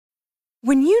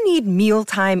When you need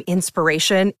mealtime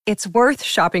inspiration, it's worth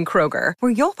shopping Kroger,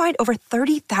 where you'll find over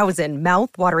 30,000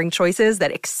 mouth-watering choices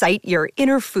that excite your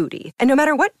inner foodie. And no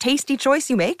matter what tasty choice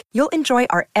you make, you'll enjoy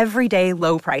our everyday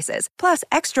low prices, plus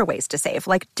extra ways to save,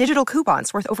 like digital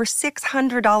coupons worth over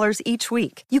 $600 each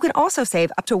week. You can also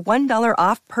save up to $1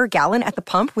 off per gallon at the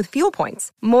pump with fuel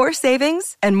points. More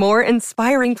savings and more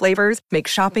inspiring flavors make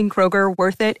shopping Kroger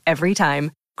worth it every time.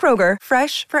 Kroger,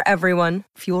 fresh for everyone.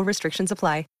 Fuel restrictions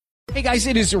apply. Hey guys,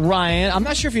 it is Ryan. I'm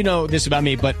not sure if you know this about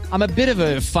me, but I'm a bit of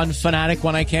a fun fanatic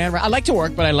when I can. I like to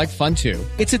work, but I like fun too.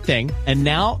 It's a thing. And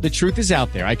now the truth is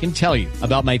out there. I can tell you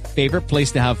about my favorite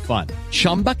place to have fun.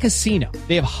 Chumba Casino.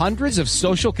 They have hundreds of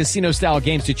social casino style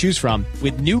games to choose from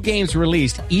with new games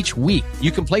released each week.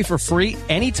 You can play for free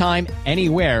anytime,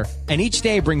 anywhere. And each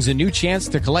day brings a new chance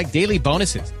to collect daily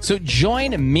bonuses. So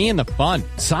join me in the fun.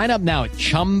 Sign up now at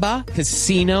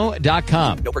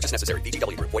ChumbaCasino.com. No purchase necessary.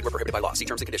 VGW Group. Void where prohibited by law. See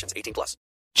terms and conditions. 18+.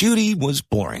 Judy was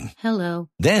boring. Hello.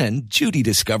 Then Judy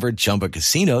discovered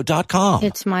ChumbaCasino.com.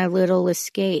 It's my little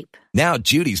escape. Now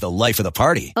Judy's the life of the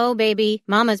party. Oh, baby,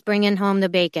 mama's bringing home the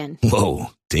bacon.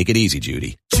 Whoa, take it easy,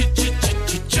 Judy.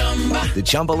 The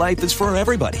Chumba life is for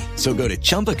everybody. So go to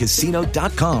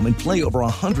ChumbaCasino.com and play over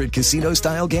 100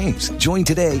 casino-style games. Join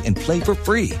today and play for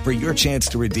free for your chance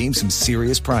to redeem some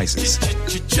serious prizes.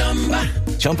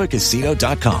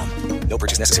 ChumbaCasino.com. No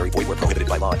purchase necessary. Void where prohibited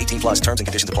by law. 18+. Terms and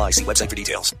conditions apply. See website for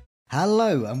details.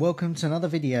 Hello and welcome to another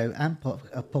video and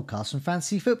podcast from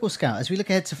Fantasy Football Scout. As we look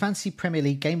ahead to Fantasy Premier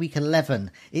League Game Week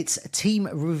 11, it's team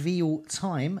reveal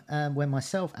time when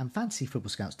myself and Fantasy Football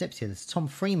Scout's deputy editor Tom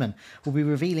Freeman will be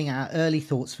revealing our early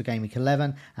thoughts for Game Week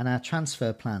 11 and our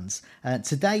transfer plans.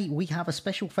 Today we have a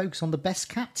special focus on the best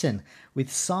captain with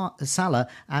Salah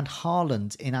and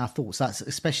Haaland in our thoughts. That's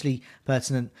especially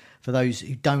pertinent for those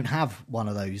who don't have one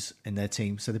of those in their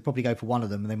team. So they probably go for one of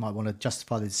them and they might want to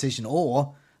justify the decision,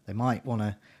 or they might want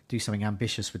to do something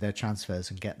ambitious with their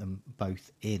transfers and get them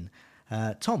both in.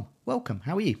 Tom, welcome.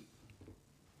 How are you?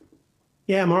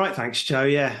 Yeah, I'm all right, thanks, Joe.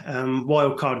 Yeah,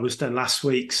 wildcard was done last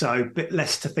week, so a bit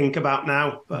less to think about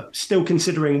now, but still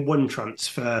considering one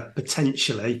transfer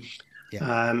potentially.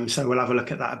 Yeah. So we'll have a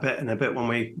look at that a bit when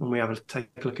we have a take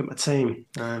a look at my team.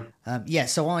 So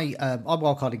I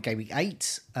wildcarded game week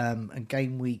 8 and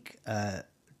game week 9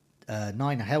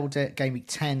 I held it. Game week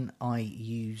 10 I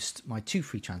used my 2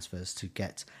 free transfers to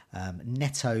get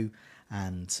Neto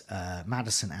and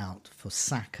Maddison out for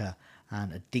Saka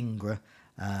and Adingra.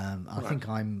 I think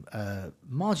I'm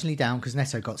marginally down because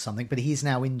Neto got something, but he is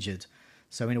now injured.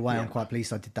 So in a way, I'm quite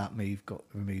pleased I did that move, got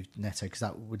removed Neto, because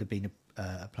that would have been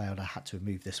a player I'd have had to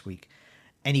remove this week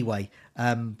anyway. So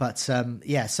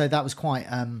that was quite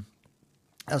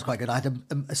good. I had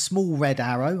a small red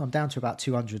arrow. I'm down to about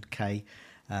 200k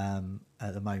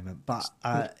at the moment, but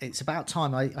it's about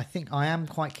time. I think I am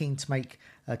quite keen to make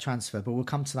a transfer, but we'll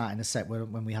come to that in a sec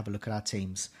when we have a look at our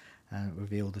teams and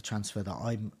reveal the transfer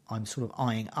that I'm sort of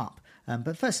eyeing up.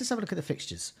 But first, let's have a look at the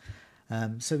fixtures.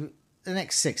 So the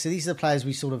next 6. So these are the players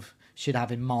we sort of should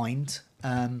have in mind.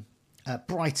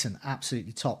 Brighton,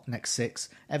 absolutely top next 6.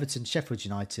 Everton, Sheffield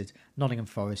United, Nottingham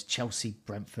Forest, Chelsea,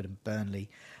 Brentford and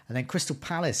Burnley. And then Crystal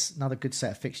Palace, another good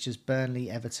set of fixtures. Burnley,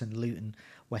 Everton, Luton,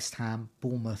 West Ham,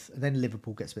 Bournemouth. And then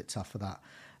Liverpool gets a bit tough for that.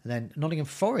 And then Nottingham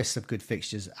Forest have good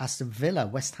fixtures. Aston Villa,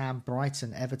 West Ham,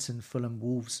 Brighton, Everton, Fulham,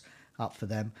 Wolves up for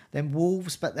them. Then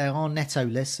Wolves, but they're on Neto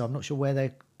list, so I'm not sure where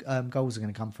their goals are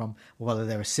going to come from or whether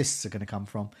their assists are going to come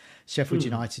from. Sheffield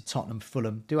United, Tottenham,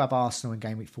 Fulham. Do have Arsenal in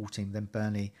game week 14, then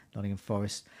Burnley, Nottingham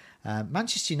Forest.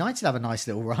 Manchester United have a nice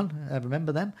little run.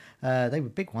 Remember them? They were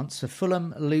big once. So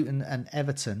Fulham, Luton and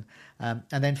Everton. And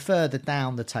then further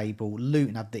down the table,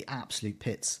 Luton have the absolute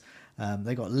pits.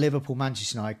 They got Liverpool,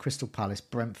 Manchester United, Crystal Palace,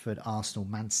 Brentford, Arsenal,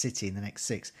 Man City in the next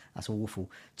 6. That's awful.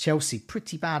 Chelsea,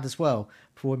 pretty bad as well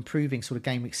for improving sort of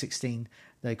game week 16.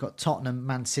 They've got Tottenham,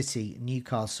 Man City,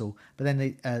 Newcastle, but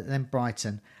then then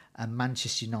Brighton and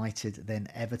Manchester United, then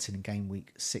Everton in game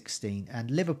week 16.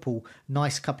 And Liverpool,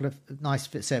 nice set of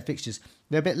fixtures.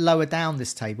 They're a bit lower down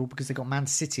this table because they've got Man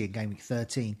City in game week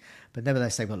 13. But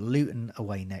nevertheless, they've got Luton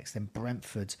away next, then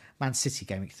Brentford, Man City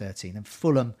game week 13, and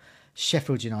Fulham,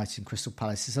 Sheffield United and Crystal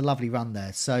Palace. It's a lovely run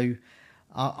there. So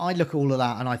I look at all of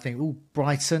that and I think,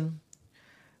 Brighton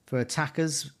for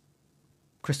attackers,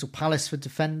 Crystal Palace for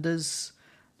defenders,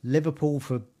 Liverpool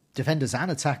for defenders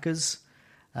and attackers.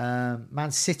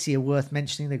 Man City are worth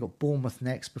mentioning. They've got Bournemouth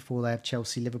next before they have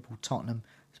Chelsea, Liverpool, Tottenham.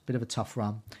 It's a bit of a tough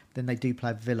run. Then they do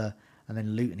play Villa and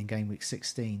then Luton in game week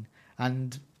 16.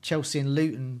 And Chelsea and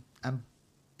Luton and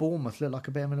Bournemouth look like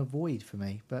a bit of an avoid for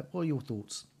me. But what are your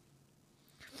thoughts?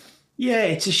 Yeah,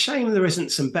 it's a shame there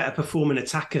isn't some better performing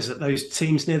attackers at those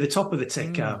teams near the top of the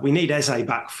ticker. We need Eze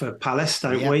back for Palace,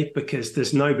 don't we? Because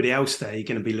there's nobody else there you're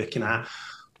going to be looking at.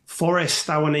 Forrest,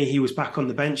 Awani, he was back on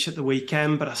the bench at the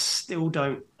weekend, but I still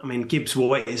don't. I mean, Gibbs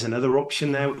White is another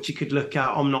option there, which you could look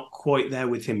at. I'm not quite there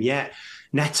with him yet.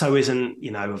 Neto isn't,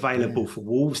 available for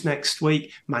Wolves next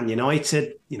week. Man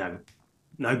United,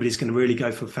 nobody's going to really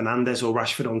go for Fernandes or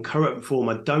Rashford on current form,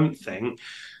 I don't think.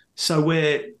 So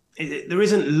there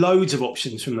isn't loads of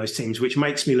options from those teams, which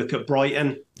makes me look at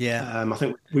Brighton. Yeah. I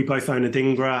think we both own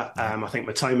Adingra. I think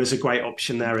Matoma's a great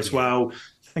option there as well.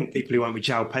 I think people who went with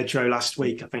João Pedro last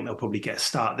week, I think they'll probably get a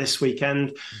start this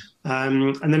weekend.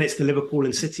 And then it's the Liverpool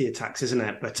and City attacks, isn't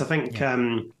it? But I think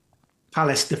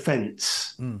Palace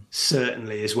defence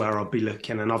certainly is where I'll be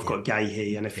looking. And I've got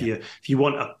Gahey. And if you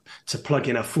want to plug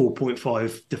in a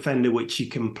 4.5 defender, which you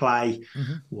can play,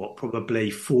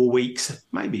 probably 4 weeks,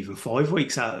 maybe even 5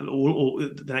 weeks out, all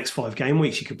the next 5 game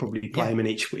weeks, you could probably play him in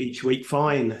each week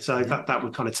fine. So that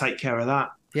would kind of take care of that.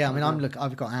 Yeah, I mean,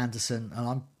 I've got Anderson, and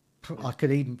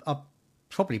I'll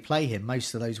probably play him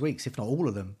most of those weeks, if not all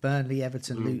of them. Burnley,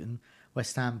 Everton, Luton,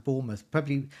 West Ham, Bournemouth. I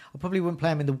probably wouldn't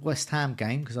play him in the West Ham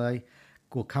game because I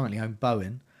currently own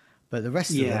Bowen. But the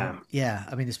rest of them,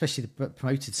 I mean, especially the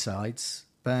promoted sides,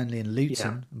 Burnley and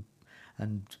Luton,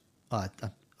 and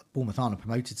Bournemouth aren't a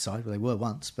promoted side. Well, they were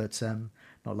once, but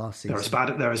not last season.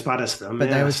 They're as bad as them. But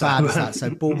they're as bad as that.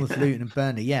 So Bournemouth, Luton and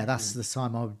Burnley, that's the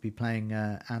time I would be playing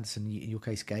Anderson, in your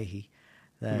case, Gahey.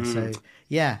 There.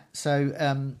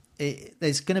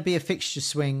 There's going to be a fixture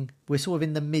swing. We're sort of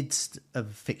in the midst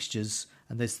of fixtures,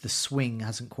 and the swing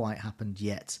hasn't quite happened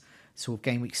yet. Sort of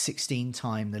game week 16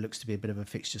 time, there looks to be a bit of a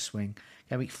fixture swing.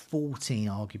 Game week 14,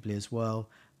 arguably as well.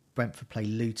 Brentford play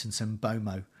Luton, and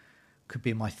Bomo could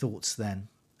be my thoughts then.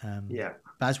 But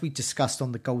as we discussed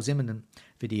on the Goals Imminent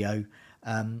video,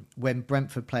 when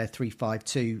Brentford play a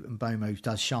 3-5-2 and Bomo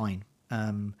does shine.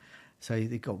 So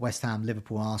they've got West Ham,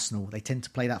 Liverpool, Arsenal. They tend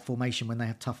to play that formation when they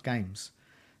have tough games.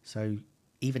 So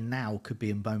even now could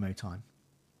be in Bomo time.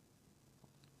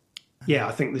 Yeah,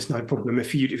 I think there's no problem.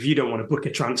 If you don't want to book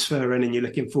a transfer in and you're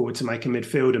looking forward to make a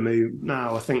midfielder move,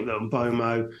 I think that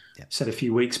Bomo said a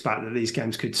few weeks back that these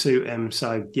games could suit him.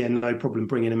 So, no problem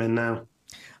bringing him in now.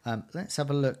 Let's have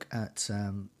a look at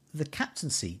the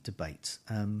captaincy debate.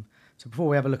 So before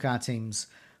we have a look at our teams,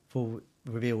 for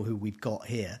reveal who we've got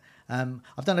here,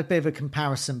 I've done a bit of a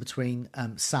comparison between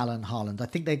Salah and Haaland. I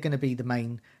think they're going to be the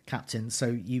main captains.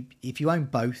 So if you own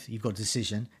both, you've got a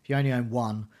decision. If you only own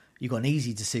one, you've got an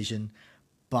easy decision,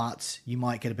 but you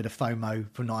might get a bit of FOMO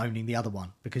for not owning the other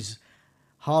one, because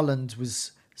Haaland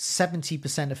was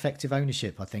 70% effective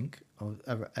ownership, I think,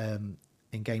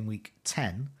 in game week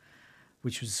 10,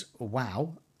 which was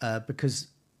wow, because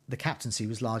the captaincy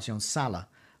was largely on Salah,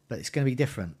 but it's going to be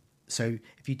different. So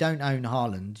if you don't own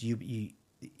Haaland, you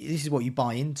this is what you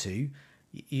buy into.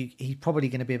 He's probably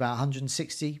going to be about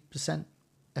 160%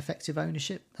 effective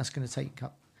ownership. That's going to take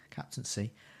up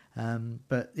captaincy.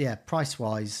 But yeah,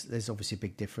 price-wise, there's obviously a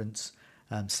big difference.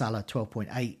 Salah,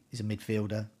 12.8, is a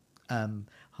midfielder. Haaland,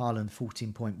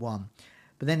 14.1.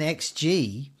 But then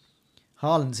XG,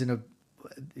 Haaland's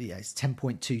it's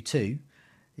 10.22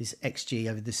 is XG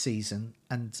over the season,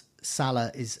 and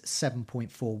Salah is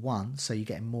 7.41, so you're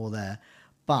getting more there.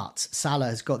 But Salah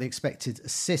has got the expected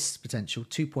assist potential,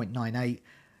 2.98.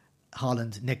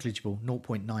 Haaland, negligible,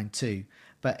 0.92.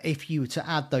 But if you were to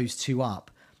add those two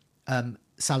up,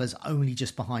 Salah's only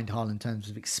just behind Haaland in terms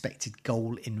of expected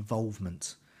goal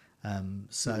involvement.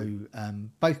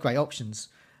 Both great options.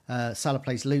 Salah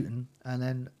plays Luton, and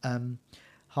then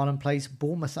Haaland plays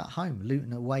Bournemouth at home.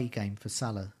 Luton away game for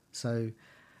Salah. So,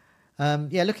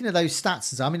 looking at those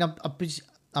stats,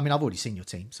 I've already seen your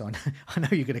team, so I know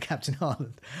you're going to captain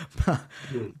Haaland.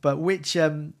 But which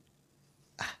are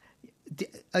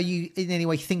you in any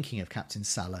way thinking of captain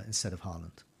Salah instead of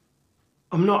Haaland?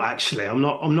 I'm not actually. I'm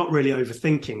not really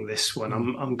overthinking this one.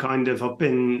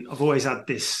 I've always had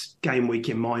this game week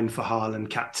in mind for Haaland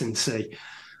captaincy.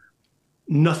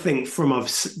 Nothing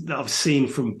that I've seen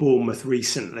from Bournemouth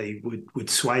recently would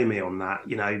sway me on that.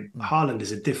 Haaland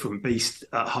is a different beast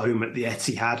at home at the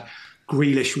Etihad.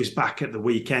 Grealish was back at the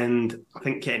weekend. I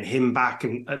think getting him back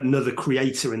and another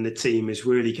creator in the team is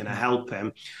really going to help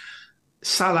him.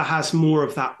 Salah has more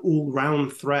of that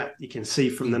all-round threat. You can see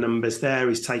from the numbers there,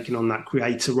 he's taken on that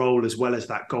creator role as well as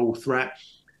that goal threat.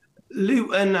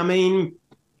 Luton,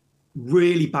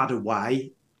 really bad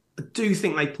away. I do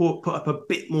think they put up a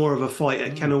bit more of a fight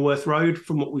at Kenilworth Road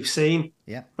from what we've seen.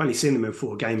 Yeah. I've only seen them in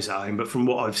 4 games at home, but from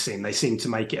what I've seen, they seem to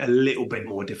make it a little bit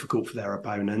more difficult for their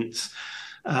opponents.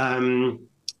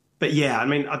 But yeah, I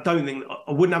mean, I don't think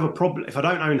I wouldn't have a problem if I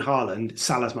don't own Haaland.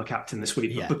 Salah's my captain this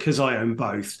week, but because I own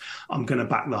both, I'm going to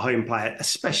back the home player,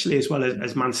 especially as well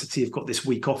as Man City have got this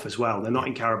week off as well. They're not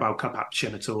in Carabao Cup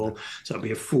action at all, so it'll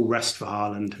be a full rest for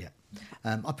Haaland. Yeah.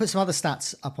 I put some other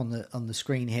stats up on the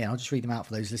screen here. I'll just read them out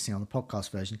for those listening on the podcast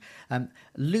version.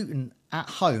 Luton at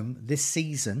home this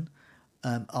season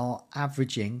are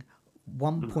averaging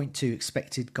 1.2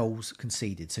 expected goals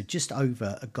conceded, so just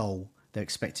over a goal they're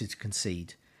expected to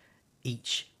concede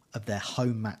each of their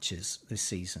home matches this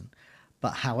season.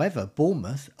 But however,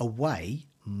 Bournemouth away,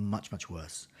 much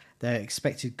worse. Their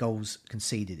expected goals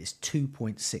conceded is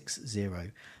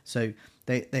 2.60. So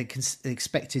they're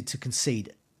expected to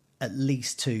concede at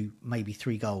least 2, maybe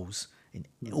 3 goals in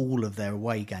all of their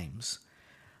away games.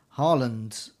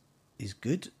 Haaland is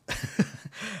good,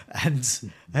 and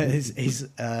he's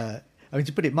I mean,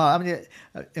 to put it mild,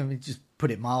 I mean, just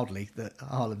put it mildly, that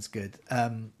Haaland's good.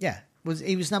 Was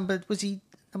he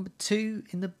number 2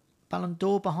 in the Ballon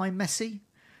d'Or behind Messi?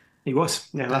 He was,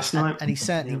 last night, and he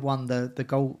certainly won the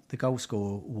goal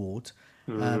scorer award.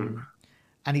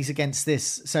 And he's against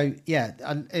this, so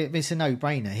it's a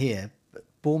no-brainer here.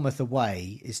 Bournemouth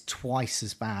away is twice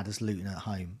as bad as Luton at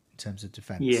home in terms of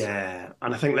defence. Yeah,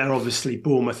 and I think they're obviously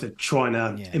Bournemouth are trying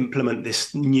to implement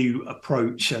this new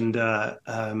approach and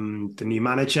the new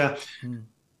manager.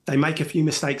 They make a few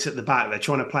mistakes at the back. They're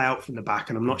trying to play out from the back,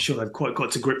 and I'm not sure they've quite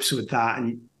got to grips with that.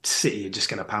 And City are just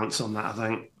going to pounce on that, I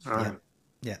think.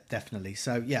 Yeah, definitely.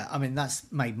 So, I mean,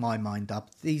 that's made my mind up.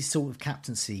 These sort of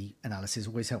captaincy analysis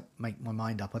always help make my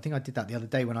mind up. I think I did that the other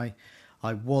day when I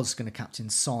was going to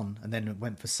captain Son and then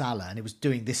went for Salah, and it was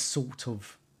doing this sort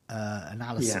of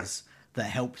analysis that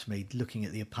helped me looking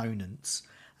at the opponents.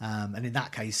 And in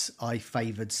that case, I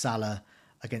favoured Salah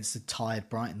against the tired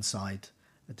Brighton side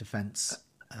of defence.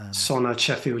 Son at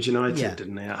Sheffield United,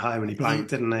 didn't he, at home, and he blanked,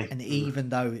 didn't he? And even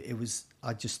though it was,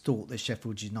 I just thought that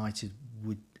Sheffield United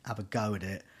would have a go at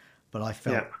it, but I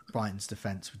felt Brighton's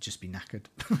defence would just be knackered.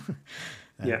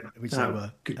 Which they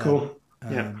were. Good call.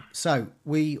 So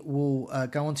we will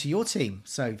go on to your team.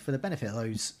 So for the benefit of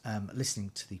those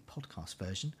listening to the podcast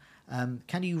version,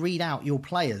 can you read out your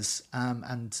players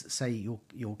and say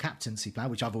your captaincy player,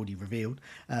 which I've already revealed,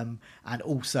 and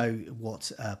also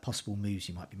what possible moves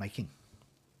you might be making?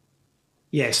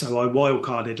 Yeah, so I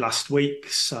wildcarded last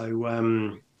week,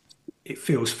 so it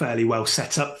feels fairly well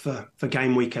set up for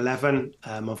game week 11.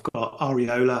 I've got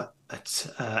Areola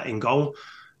in goal,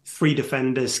 3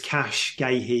 defenders, Cash,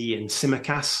 Gahey and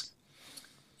Tsimikas,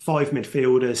 5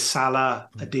 midfielders, Salah,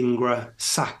 Adingra,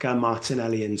 Saka,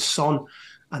 Martinelli and Son,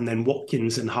 and then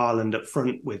Watkins and Haaland up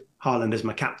front with Haaland as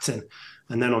my captain.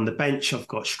 And then on the bench, I've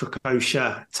got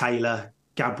Strakosha, Taylor,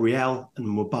 Gabriel and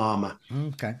Mubama.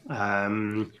 Okay.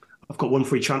 I've got 1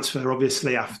 free transfer,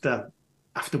 obviously, after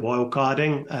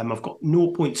wildcarding. I've got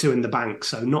 0.2 in the bank,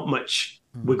 so not much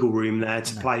wiggle room there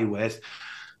to play with.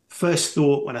 First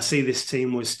thought when I see this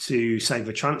team was to save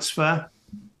a transfer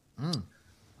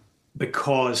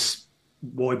because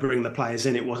why bring the players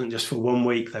in? It wasn't just for 1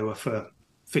 week, they were for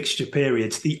fixture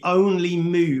periods. The only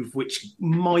move which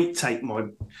might take my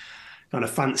kind of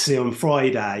fancy on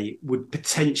Friday would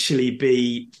potentially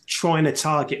be trying to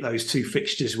target those 2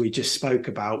 fixtures we just spoke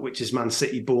about, which is Man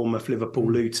City, Bournemouth, Liverpool,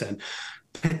 Luton.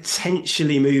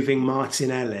 Potentially moving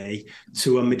Martinelli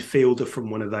to a midfielder from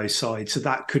one of those sides. So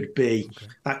that could be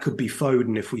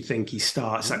Foden if we think he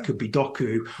starts. That could be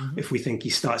Doku if we think he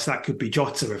starts. That could be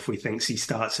Jota if we think he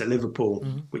starts at Liverpool,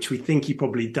 which we think he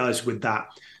probably does with that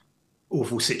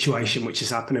awful situation which is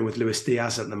happening with Luis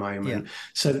Diaz at the moment.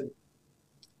 So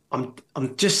I'm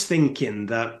just thinking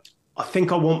that I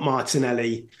think I want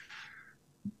Martinelli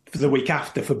for the week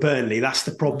after for Burnley. That's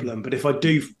the problem. But if I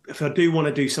do want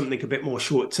to do something a bit more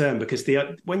short term, because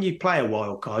when you play a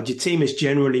wild card, your team is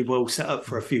generally well set up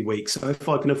for a few weeks. So if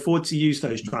I can afford to use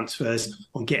those transfers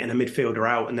on getting a midfielder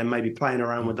out and then maybe playing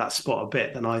around with that spot a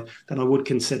bit, then I would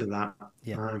consider that.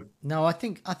 No, I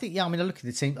think I mean, I look at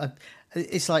the team.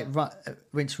 It's like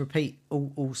rinse repeat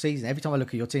all season. Every time I look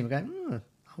at your team, I go,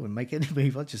 I wouldn't make any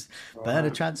move. I'd just burn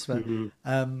a transfer.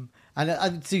 And I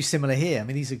do similar here. I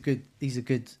mean, these are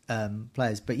good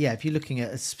players. But yeah, if you're looking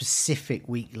at a specific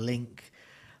weak link,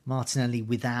 Martinelli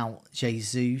without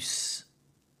Jesus,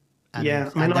 and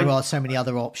there are so many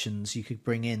other options you could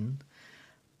bring in,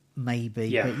 maybe.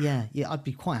 Yeah. But I'd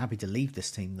be quite happy to leave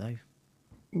this team though.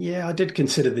 Yeah, I did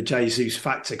consider the Jesus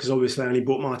factor because obviously I only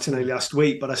bought Martinelli last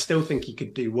week, but I still think he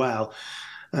could do well.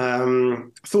 I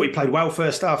thought he played well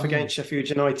first half against Sheffield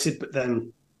United, but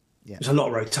then There's a lot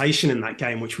of rotation in that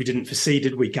game, which we didn't foresee,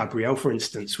 did we? Gabriel, for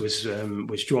instance, was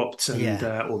dropped and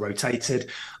or rotated.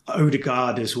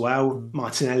 Odegaard as well.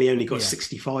 Martinelli only got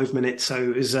 65 minutes,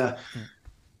 so it was. I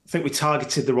think we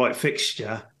targeted the right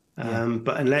fixture,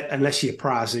 but unless you're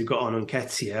Praz, who got on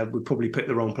Nketiah, we probably picked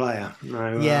the wrong player. No,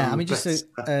 I mean, just a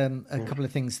couple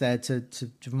of things there to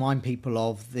remind people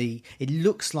of the. It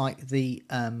looks like the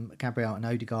Gabriel and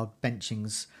Odegaard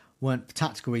benchings weren't for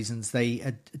tactical reasons. They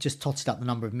had just totted up the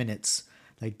number of minutes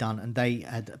they'd done, and they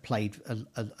had played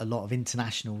a lot of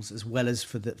internationals as well as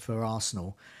for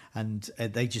Arsenal, and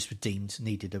they just were deemed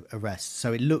needed a rest.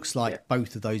 So it looks like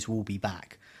both of those will be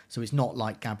back. So it's not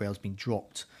like Gabriel's been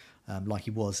dropped like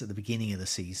he was at the beginning of the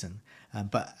season.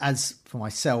 But as for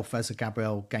myself, as a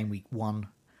Gabriel Game Week 1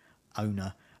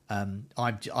 owner, I'm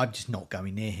just not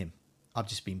going near him. I've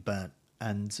just been burnt.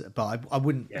 But I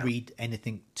wouldn't read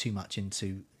anything too much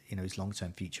into his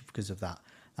long-term future because of that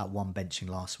one benching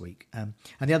last week. And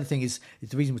the other thing is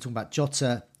the reason we're talking about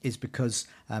Jota is because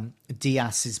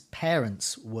Diaz's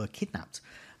parents were kidnapped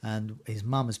and his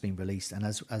mum has been released. And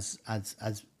as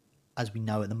we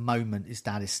know at the moment, his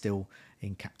dad is still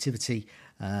in captivity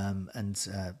with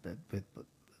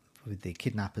the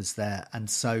kidnappers there. And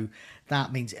so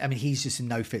that means, he's just in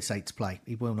no fit state to play.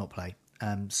 He will not play.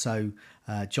 So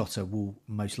Jota will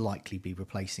most likely be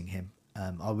replacing him.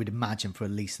 I would imagine for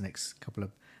at least the next couple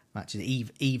of matches,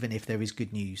 even if there is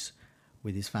good news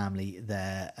with his family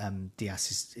there,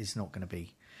 Diaz is not going to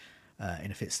be in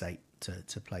a fit state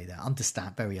to play there.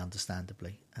 Very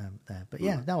understandably there. But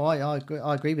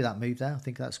I agree with that move there. I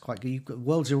think that's quite good. You've got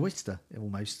world's your oyster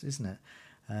almost, isn't it?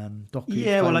 Foden.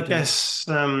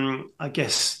 I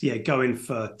guess, going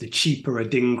for the cheaper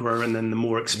Adingra and then the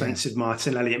more expensive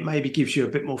Martinelli, it maybe gives you a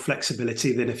bit more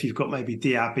flexibility than if you've got maybe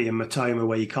Diaby and Matoma,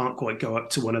 where you can't quite go up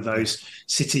to one of those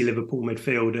City Liverpool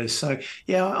midfielders. So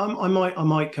I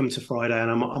might come to Friday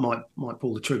and I might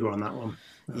pull the trigger on that one.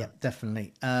 Yeah,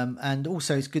 definitely. And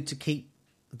also it's good to keep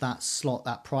that slot,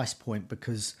 that price point,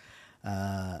 because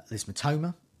there's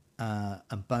Matoma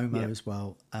and Boma as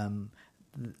well.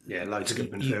 Loads of good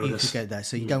midfielders. You could go there,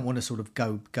 so you don't want to sort of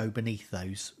go beneath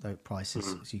those prices,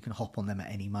 so you can hop on them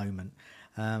at any moment.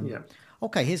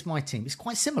 Okay, here's my team. It's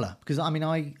quite similar because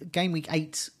Game Week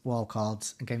 8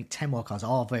 wildcards and Game Week 10 wildcards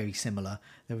are very similar.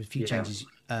 There were a few changes.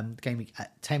 Game Week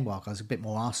 10 wildcards a bit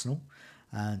more Arsenal,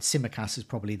 and Simicast is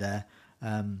probably there.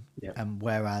 And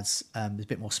whereas there's a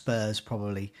bit more Spurs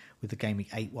probably with the Game Week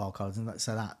 8 wildcards, and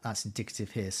that's indicative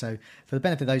here. So for the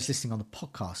benefit of those listening on the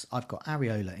podcast, I've got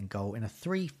Areola in goal in a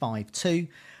 3-5-2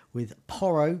 with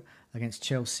Porro against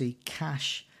Chelsea,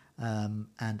 Cash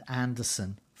and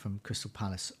Anderson from Crystal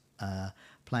Palace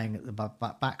playing at the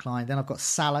back line. Then I've got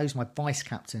Sallows, my vice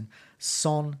captain,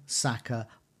 Son, Saka,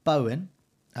 Bowen.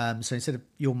 So instead of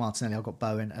your Martinelli, I've got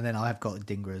Bowen, and then I have got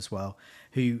Adingra as well,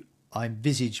 who I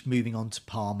envisage moving on to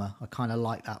Palmer. I kind of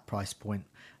like that price point.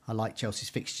 I like Chelsea's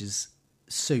fixtures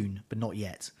soon, but not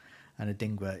yet. And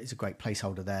Adingra is a great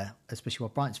placeholder there, especially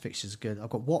while Brighton's fixtures are good. I've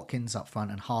got Watkins up front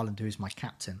and Haaland, who is my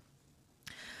captain.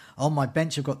 On my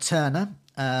bench, I've got Turner,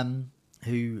 who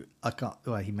he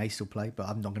may still play, but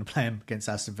I'm not going to play him against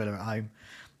Aston Villa at home.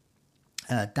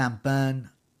 Dan Burn,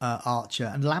 Archer,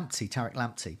 and Tarek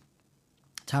Lamptey.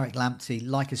 Tarek Lamptey,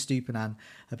 like a Stupinan,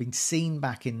 have been seen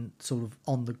back in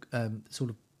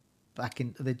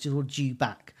they're due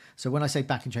back. So when I say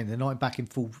back in training, they're not back in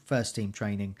full first team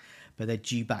training, but they're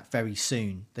due back very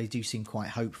soon. They do seem quite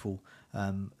hopeful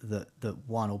that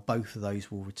one or both of those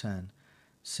will return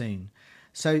soon.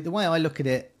 So the way I look at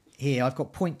it here, I've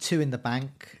got 0.2 in the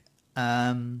bank.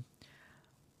 The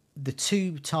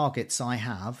two targets I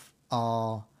have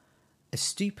are a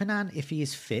Stupinan if he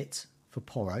is fit for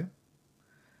Porro,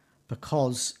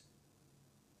 because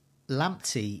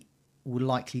Lamptey will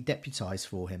likely deputise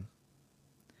for him.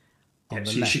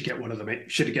 So you should get one of them.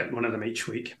 Should get one of them each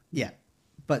week. Yeah,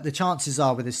 but the chances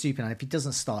are with a Stupinan, if he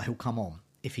doesn't start, he'll come on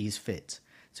if he is fit.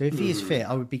 So if he is fit,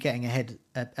 I would be getting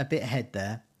a bit ahead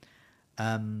there.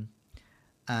 And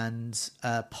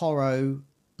Porro,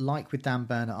 like with Dan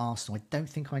Burn at Arsenal, I don't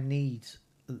think I need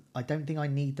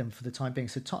them for the time being.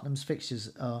 So Tottenham's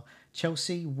fixtures are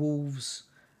Chelsea, Wolves,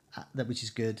 which is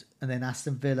good, and then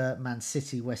Aston Villa, Man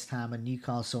City, West Ham, and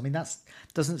Newcastle. I mean,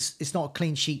 it's not a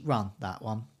clean sheet run, that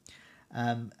one.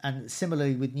 And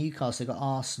similarly with Newcastle, they got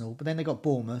Arsenal, but then they got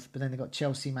Bournemouth, but then they got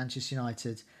Chelsea, Manchester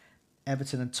United,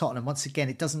 Everton, and Tottenham. Once again,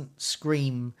 it doesn't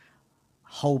scream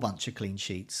a whole bunch of clean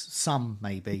sheets. Some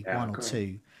maybe one or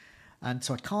two, and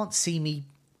so I can't see me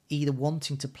either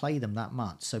wanting to play them that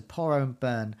much. So Porro and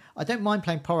Burn, I don't mind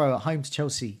playing Porro at home to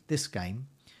Chelsea this game,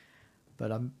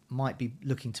 but I might be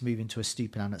looking to move into a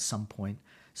Stupinan at some point.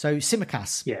 So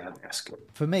Simicast. Yeah, that's good.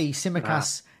 For me,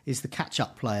 Simicast is the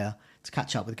catch-up player to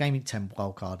catch up with the Game Week 10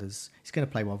 wildcarders. He's going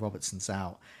to play while Robertson's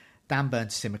out. Dan Burn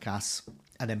to Simicast,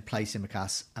 and then play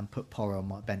Simicast and put Porro on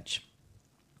my bench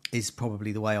is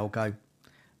probably the way I'll go.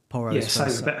 Porro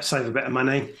save a bit of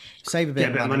money. Save a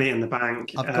bit of money in the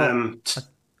bank. I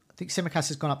think Simicast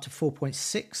has gone up to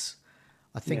 4.6.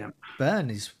 I think Burn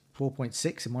is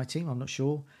 4.6 in my team. I'm not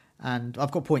sure. And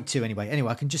I've got 0.2 anyway. Anyway,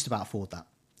 I can just about afford that.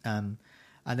 And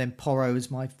then Porro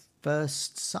is my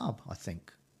first sub, I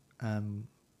think.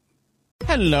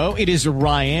 Hello, it is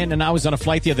Ryan, and I was on a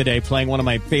flight the other day playing one of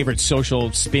my favorite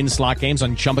social spin slot games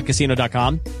on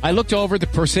ChumbaCasino.com. I looked over at the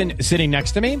person sitting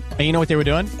next to me, and you know what they were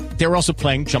doing? They were also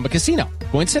playing Chumba Casino.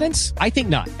 Coincidence? I think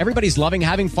not. Everybody's loving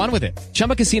having fun with it.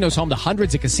 Chumba Casino is home to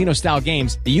hundreds of casino-style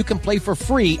games that you can play for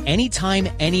free anytime,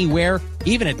 anywhere,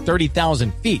 even at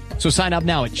 30,000 feet. So sign up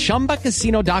now at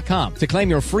ChumbaCasino.com to claim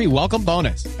your free welcome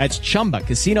bonus. That's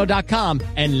ChumbaCasino.com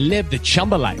and live the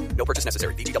Chumba life. No purchase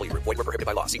necessary. VGW Group. Void were prohibited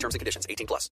by law. See terms and conditions.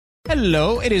 18+.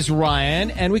 Hello, it is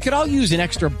Ryan, and we could all use an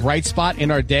extra bright spot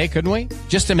in our day, couldn't we?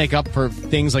 Just to make up for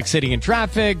things like sitting in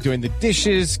traffic, doing the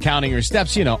dishes, counting your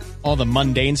steps, all the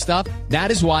mundane stuff. That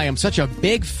is why I'm such a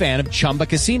big fan of Chumba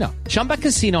Casino. Chumba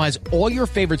Casino has all your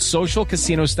favorite social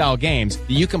casino-style games that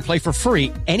you can play for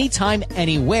free anytime,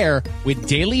 anywhere with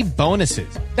daily bonuses.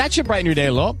 That should brighten your day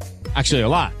a little. Actually, a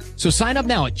lot. So sign up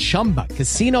now at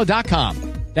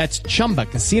ChumbaCasino.com. That's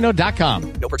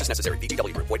ChumbaCasino.com. No purchase necessary.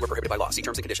 VGW Group. Void were prohibited by law. See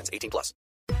terms and conditions. 18+.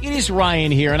 It is Ryan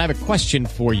here, and I have a question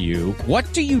for you.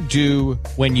 What do you do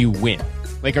when you win?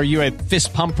 Like, are you a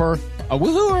fist pumper, a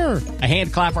woohooer, a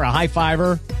hand clapper, a high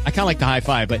fiver? I kind of like the high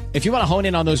five, but if you want to hone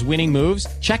in on those winning moves,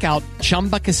 check out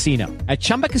Chumba Casino. At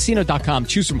ChumbaCasino.com,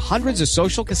 choose from hundreds of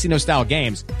social casino-style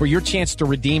games for your chance to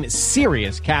redeem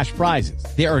serious cash prizes.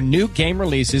 There are new game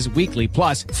releases weekly,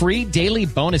 plus free daily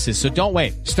bonuses, so don't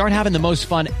wait. Start having the most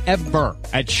fun ever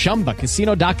at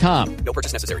ChumbaCasino.com. No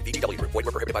purchase necessary. VGW Group. Void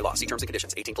were prohibited by law. See terms and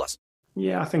conditions. 18+.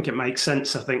 Yeah, I think it makes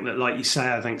sense. I think that, like you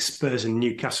say, I think Spurs and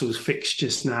Newcastle's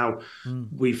fixtures now,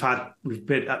 we've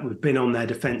been on their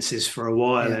defences for a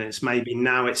while, and it's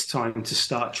time to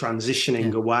start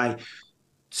transitioning away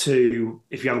to,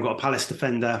 if you haven't got a Palace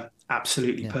defender,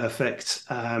 absolutely perfect.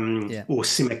 Or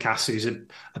Simicast, who's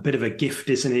a bit of a gift,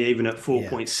 isn't he? Even at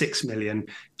 4.6 million,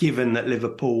 given that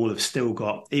Liverpool have still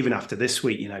got, even after this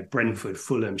week, Brentford,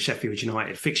 Fulham, Sheffield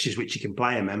United fixtures, which you can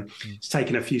play him in. It's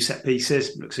taken a few set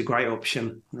pieces. Looks a great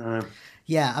option. The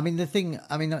thing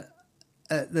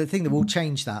that will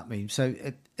change that move. So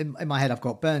in my head, I've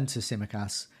got Burn to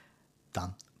Simicast,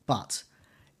 done. But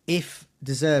if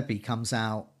De Zerbi comes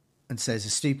out and says,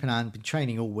 Estupiñán been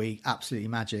training all week, absolutely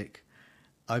magic,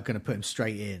 I'm going to put him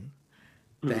straight in,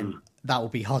 then that will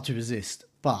be hard to resist.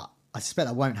 But I suspect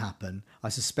that won't happen. I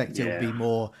suspect it will be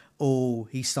more,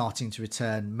 he's starting to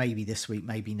return, maybe this week,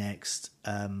 maybe next.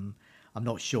 I'm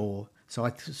not sure. So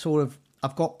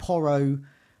I've got Porro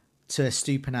to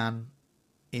Estupiñán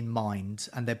in mind,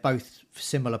 and they're both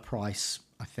similar price,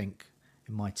 I think,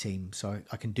 in my team. So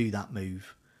I can do that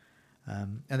move.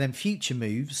 And then future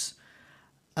moves,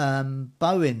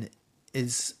 Bowen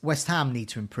is West Ham need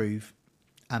to improve,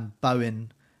 and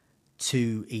Bowen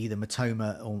to either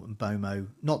Matoma or Mbomo,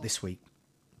 not this week,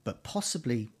 but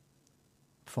possibly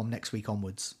from next week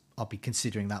onwards. I'll be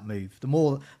considering that move. The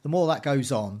more that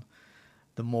goes on,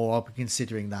 the more I'll be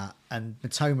considering that. And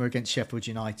Matoma against Sheffield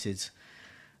United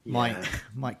might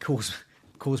cause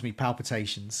me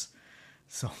palpitations.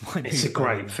 So it's a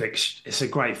great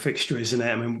fixture, isn't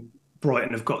it? I mean,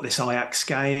 Brighton have got this Ajax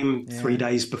game 3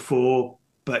 days before,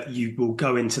 but you will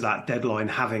go into that deadline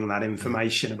having that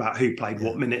information about who played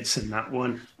what minutes in that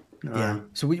one.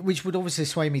 So which would obviously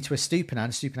sway me to Estupiñán.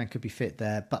 Estupiñán could be fit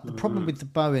there. But the problem with the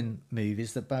Bowen move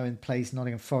is that Bowen plays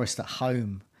Nottingham Forest at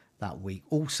home that week.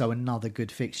 Also another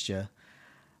good fixture.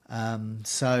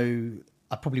 So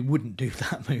I probably wouldn't do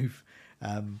that move.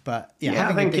 But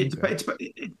I think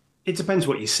it depends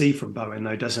what you see from Bowen,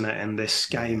 though, doesn't it? In this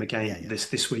game again,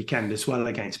 this weekend as well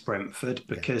against Brentford,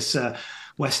 because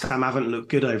West Ham haven't looked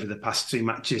good over the past two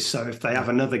matches. So if they have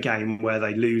another game where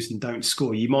they lose and don't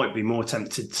score, you might be more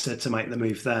tempted to make the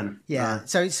move then.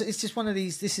 So it's just one of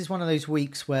these. This is one of those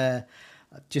weeks where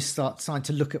I just starting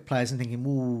to look at players and thinking,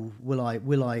 will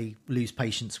I lose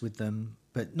patience with them?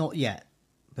 But not yet.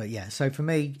 But so for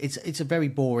me, it's a very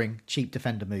boring, cheap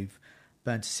defender move.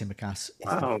 Burn to Simicast.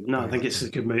 I think it's a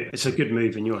good move. It's a good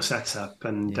move in your setup,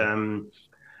 and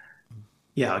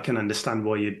I can understand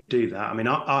why you'd do that. I mean,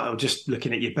 I just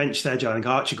looking at your bench there, Joe. I think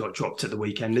Archie got dropped at the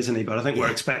weekend, isn't he? But I think we're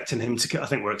expecting him to. I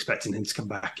think we're expecting him to come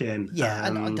back in. Yeah,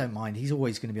 and I don't mind. He's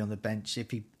always going to be on the bench.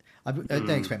 I don't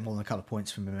expect more than a couple of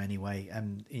points from him anyway.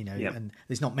 And and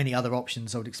there's not many other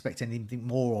options I would expect anything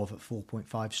more of at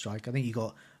 4.5 strike. I think you've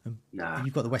got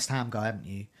the West Ham guy, haven't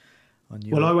you?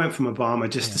 Well, I went from Obama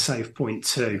just to save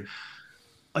 0.2.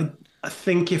 I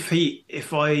think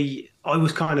I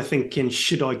was kind of thinking,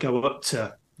 should I go up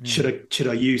to should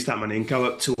I use that money and go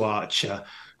up to Archer?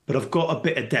 But I've got a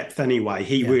bit of depth anyway.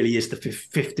 He really is the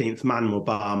 15th man,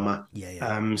 Obama.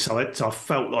 So I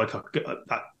felt like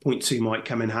that 0.2 might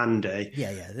come in handy.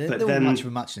 They're all much of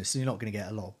a muchness, so you're not going to get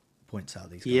a lot of points out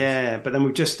of these guys. Yeah, but then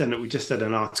we just had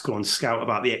an article on Scout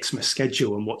about the Xmas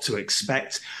schedule and what to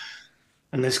expect.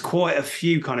 And there's quite a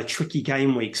few kind of tricky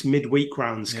game weeks, midweek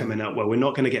rounds coming up where we're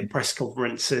not going to get press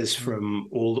conferences from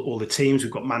all the teams.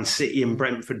 We've got Man City and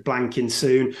Brentford blanking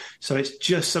soon. So it's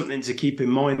just something to keep in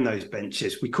mind, those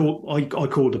benches. I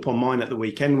called upon mine at the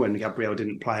weekend when Gabriel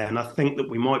didn't play, and I think that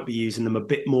we might be using them a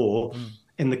bit more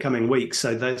in the coming weeks.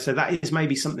 So that is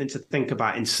maybe something to think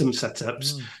about in some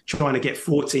setups, trying to get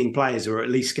 14 players who are at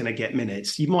least going to get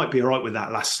minutes. You might be all right with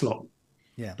that last slot.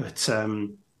 Yeah.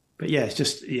 But yeah, it's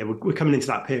just we're coming into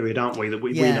that period, aren't we? That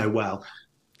we know well.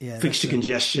 Yeah, fixture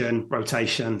congestion,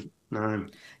 rotation. No.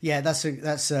 Yeah, that's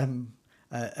a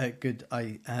good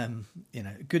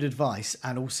good advice.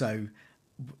 And also,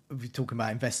 we're talking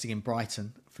about investing in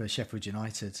Brighton for Sheffield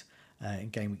United in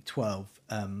game week 12.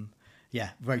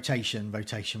 Rotation.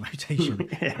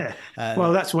 Yeah.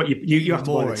 Well, that's what you have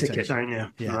to buy the ticket, don't you?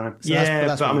 Yeah. So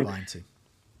that's what I'm buying to.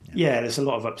 Yeah, there's a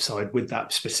lot of upside with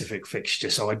that specific fixture,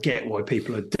 so I get why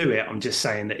people would do it. I'm just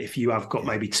saying that if you have got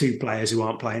maybe two players who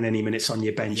aren't playing any minutes on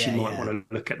your bench, you might want to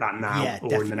look at that now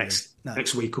or in the next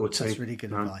week or two. That's really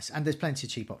good advice. And there's plenty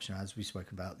of cheap options, as we've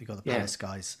spoken about. You've got the Palace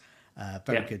guys,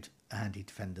 very good, handy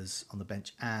defenders on the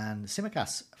bench, and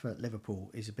Tsimikas for Liverpool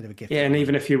is a bit of a gift. Yeah, and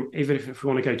even if you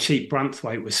want to go cheap,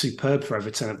 Branthwaite was superb for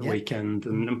Everton at the weekend,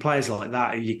 and players like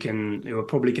that who are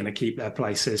probably going to keep their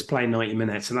places, play 90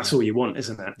 minutes, and that's all you want,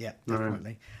 isn't it? Yeah,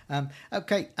 definitely.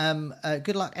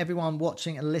 Good luck everyone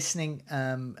watching and listening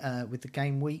with the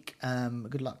game week.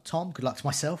 Good luck, Tom. Good luck to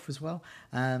myself as well.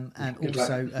 And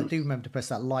also do remember to press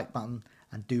that like button.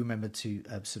 And do remember to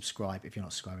subscribe if you're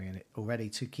not subscribing in it already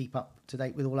to keep up to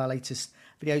date with all our latest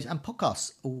videos and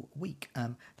podcasts all week.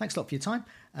 Thanks a lot for your time.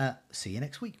 See you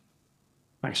next week.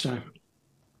 Thanks, Joe.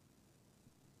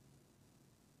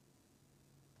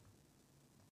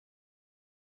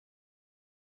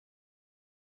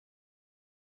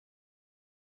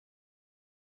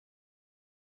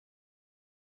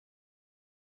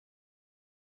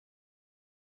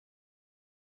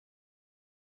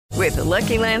 With the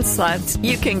Lucky Land Slots,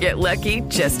 you can get lucky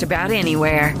just about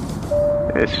anywhere.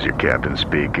 This is your captain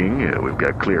speaking. We've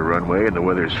got clear runway and the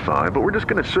weather's fine, but we're just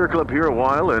going to circle up here a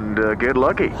while and get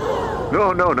lucky.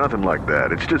 No, nothing like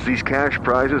that. It's just these cash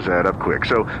prizes add up quick.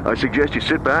 So I suggest you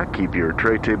sit back, keep your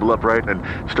tray table upright, and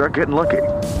start getting lucky.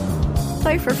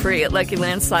 Play for free at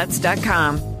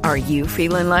LuckyLandSlots.com. Are you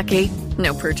feeling lucky?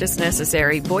 No purchase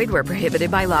necessary. Void where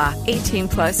prohibited by law.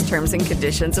 18+ terms and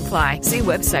conditions apply. See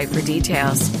website for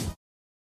details.